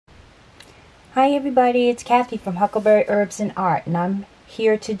Hi everybody, it's Kathy from Huckleberry Herbs and Art, and I'm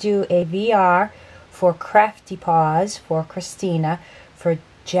here to do a VR for Crafty Paws for Christina for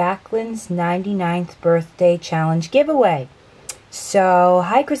Jacqueline's 99th birthday challenge giveaway. So,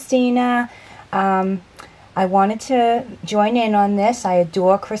 hi Christina. I wanted to join in on this. I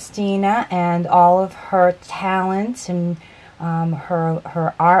adore Christina and all of her talents and her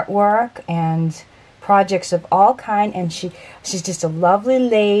artwork and projects of all kind, and she's just a lovely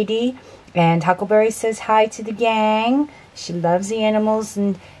lady. And Huckleberry says hi to the gang. She loves the animals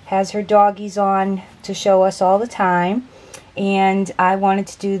and has her doggies on to show us all the time. And I wanted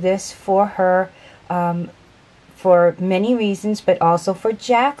to do this for her for many reasons, but also for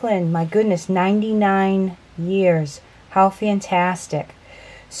Jacqueline. My goodness, 99 years. How fantastic.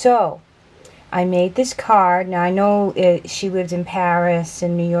 So, I made this card. Now, I know she lived in Paris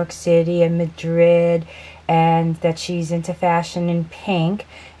and New York City and Madrid, and that she's into fashion in pink.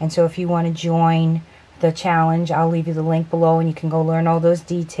 And so if you want to join the challenge, I'll leave you the link below and you can go learn all those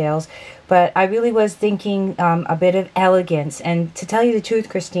details. But I really was thinking a bit of elegance. And to tell you the truth,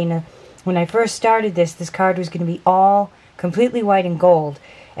 Christina, when I first started this card was going to be all completely white and gold.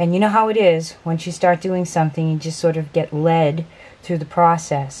 And you know how it is, once you start doing something, you just sort of get led through the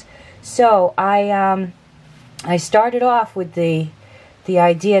process. So I started off with the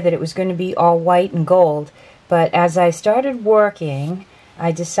idea that it was going to be all white and gold, but as I started working,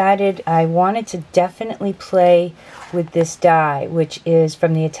 I decided I wanted to definitely play with this die, which is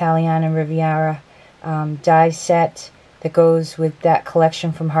from the Italiana Riviera die set that goes with that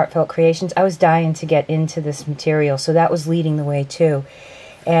collection from Heartfelt Creations. I was dying to get into this material, so that was leading the way too.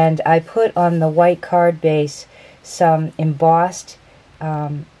 And I put on the white card base some embossed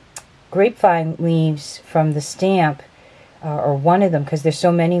grapevine leaves from the stamp, or one of them, because there's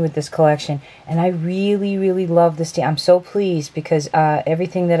so many with this collection, and I really love the stamp. I'm so pleased because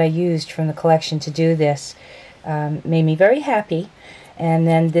everything that I used from the collection to do this made me very happy. And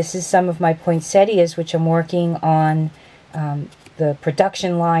then this is some of my poinsettias, which I'm working on the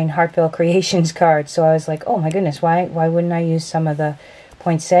production line Heartfelt Creations card. So I was like, oh my goodness, why wouldn't I use some of the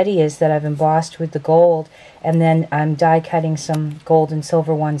poinsettias that I've embossed with the gold? And then I'm die cutting some gold and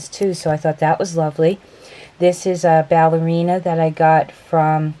silver ones too, so I thought that was lovely. This is a ballerina that I got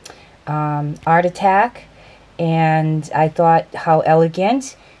from Art Attack, and I thought how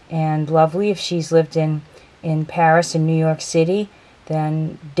elegant and lovely. If she's lived in Paris and New York City,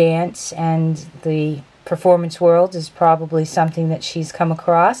 then dance and the performance world is probably something that she's come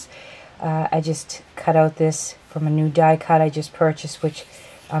across. I just cut out this from a new die cut I just purchased, which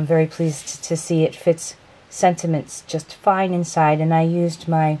I'm very pleased to see. It fits sentiments just fine inside, and I used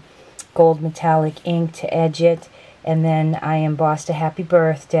my gold metallic ink to edge it, and then I embossed a happy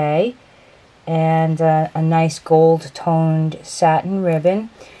birthday and a nice gold toned satin ribbon.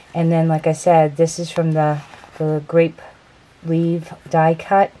 And then, like I said, this is from the grape leaf die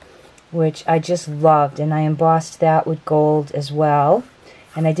cut, which I just loved, and I embossed that with gold as well.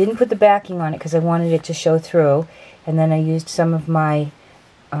 And I didn't put the backing on it because I wanted it to show through. And then I used some of my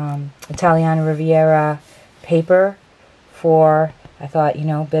Italiana Riviera paper for, I thought, you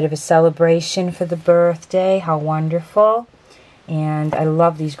know, a bit of a celebration for the birthday. How wonderful. And I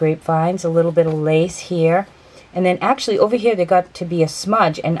love these grapevines. A little bit of lace here. And then actually over here they got to be a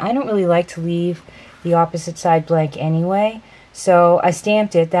smudge. And I don't really like to leave the opposite side blank anyway. So I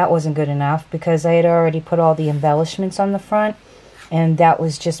stamped it. That wasn't good enough because I had already put all the embellishments on the front. And that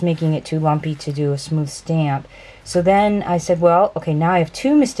was just making it too lumpy to do a smooth stamp. So then I said, well, okay, now I have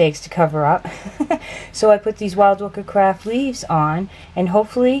two mistakes to cover up. So I put these Wild Orchid Craft leaves on, and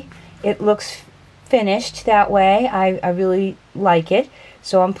hopefully it looks finished that way. I really like it,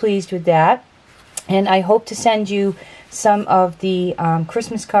 so I'm pleased with that. And I hope to send you some of the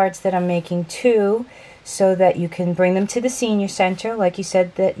Christmas cards that I'm making too, so that you can bring them to the senior center like you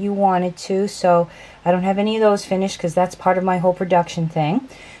said that you wanted to. So I don't have any of those finished because that's part of my whole production thing.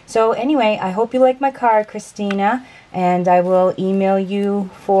 So anyway, I hope you like my card, Christina, and I will email you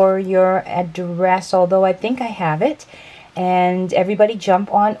for your address, although I think I have it. And everybody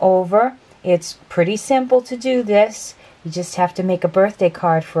jump on over. It's pretty simple to do this. You just have to make a birthday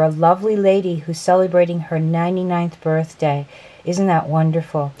card for a lovely lady who's celebrating her 99th birthday. Isn't that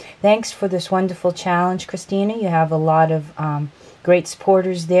wonderful? Thanks for this wonderful challenge, Christina. You have a lot of great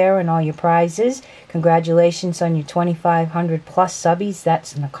supporters there and all your prizes. Congratulations on your 2,500 plus subbies.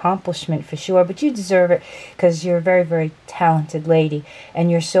 That's an accomplishment for sure, but you deserve it because you're a very talented lady,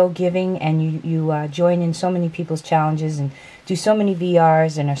 and you're so giving, and you join in so many people's challenges and do so many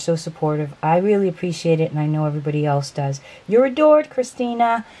VRs and are so supportive. I really appreciate it, and I know everybody else does. You're adored,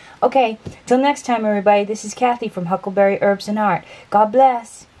 Christina. Okay, till next time, everybody, this is Kathy from Huckleberry Herbs and Art. God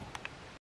bless.